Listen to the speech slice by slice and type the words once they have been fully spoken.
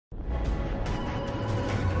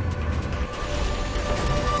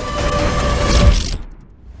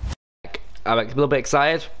I'm a little bit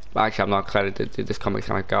excited. Actually, I'm not excited. This comic's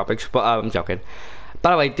kind of garbage, but I'm joking.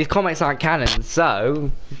 By the way, these comics aren't canon,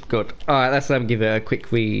 so good. All right, let's give it a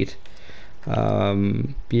quick read.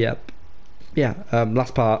 Yep. Yeah.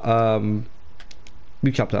 Last part.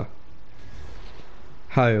 New chapter.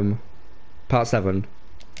 Home. Part 7.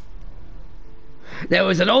 There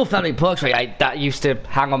was an old family portrait that used to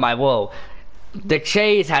hang on my wall. The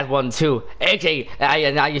Chase had one too. AJ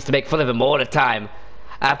and I used to make fun of him all the time.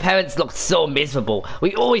 Our parents looked so miserable.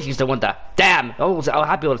 We always used to wonder, damn, I was so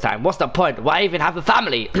happy all the time. What's the point? Why even have a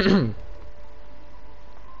family?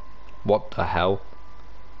 What the hell?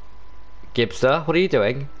 Gibster, what are you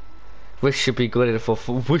doing? Wish should be good in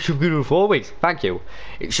 4 weeks. Thank you.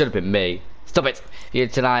 It should have been me. Stop it. You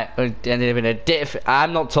tonight ended in a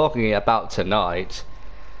I'm not talking about tonight.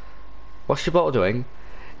 What's your bottle doing?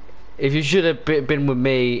 If you should have been with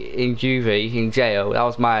me in juvie, in jail, that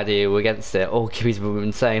was my idea, we're against it. Oh, Gibby's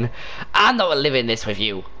insane. I'm not living this with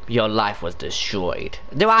you. Your life was destroyed.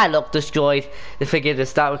 Do I look destroyed? The figure to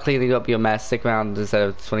start with cleaning up your mess, stick around instead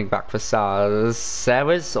of swinging back for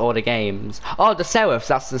Sarah's or the games. Oh, the Seraphs,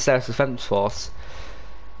 that's the Seraphs Defense Force.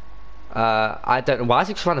 I don't know, why is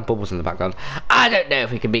it just random bubbles in the background? I don't know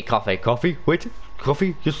if we can beat Coffee. Coffee? Wait,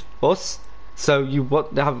 Coffee? Just us? So you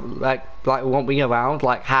want to have like want me around?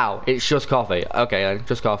 Like how? It's just Coffee. Okay, then,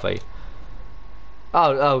 just Coffee.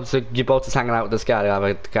 Oh, so you both just hanging out with this guy. Have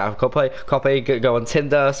a copy, go on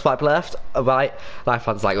Tinder, swipe left, right.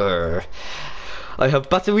 Lifeland's like, urgh. I have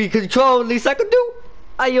battery control, least I can do.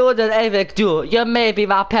 I ordered Evic do. You may be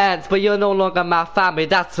my parents, but you're no longer my family.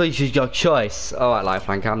 That's your choice. Alright,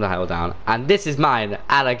 Lifeline, calm the hell down. And this is mine,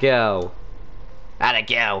 Atta girl. Atta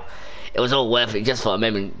girl. It was all worth it just for a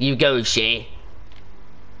moment. You go, she.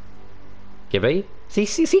 Gibby?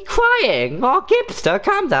 Is he crying? Oh, Gibster,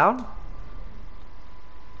 calm down.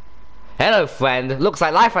 Hello, friend. Looks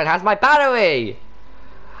like Lifeline has my battery.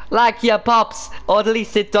 Like your pops, or at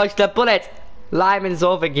least it dodged a bullet. Lyman's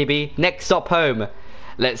over, Gibby. Next stop home.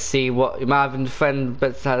 Let's see what my friend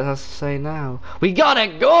has to say now. We gotta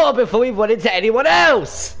go before we run into anyone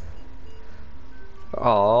else.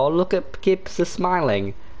 Oh, look at Gibster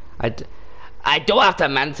smiling. I don't have to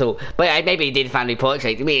mantle, but I maybe did family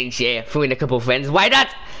portrait. Me and Shay threw in a couple of friends. Why not?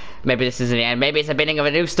 Maybe this isn't the end. Maybe it's the beginning of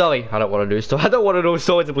a new story. I don't want a new story. I don't want a new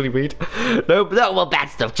story to really read. No, well, bad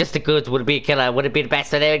stuff. Just the good. Would it be a killer? Would it be the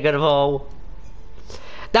best and every good of all?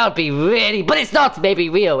 That would be really, but it's not. Maybe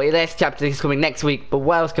real. This chapter is coming next week. But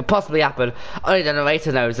what else could possibly happen? Only the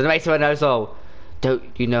narrator knows. The narrator knows all. Don't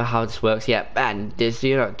you know how this works yet? And this,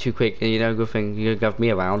 you're not too quick, and you know, good thing you have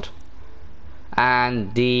me around.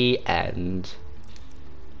 And the end.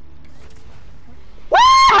 Woo!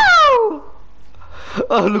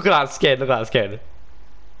 Oh, look at that skin! Look at that skin.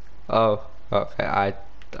 Oh, okay.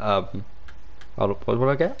 Hold up. What did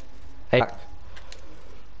I get? Hey,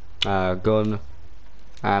 gun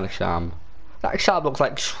and a sham. That sham looks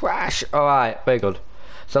like trash. All right, very good.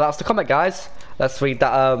 So that's the comic, guys. Let's read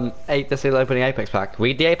that. This is opening Apex pack.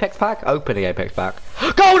 Read the Apex pack. Opening Apex pack.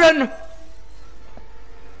 Golden.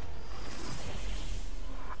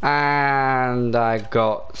 And I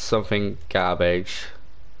got something garbage.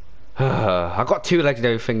 I got 2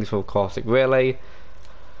 legendary things for Caustic, really?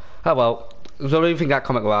 Oh well, I don't think that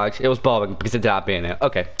comic was. It was boring because it did have me in it.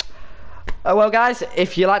 Okay. Oh well, guys,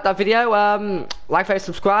 if you like that video, like, favorite,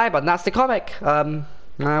 subscribe, and that's the comic. What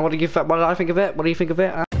do I think of it? What do you think of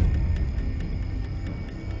it?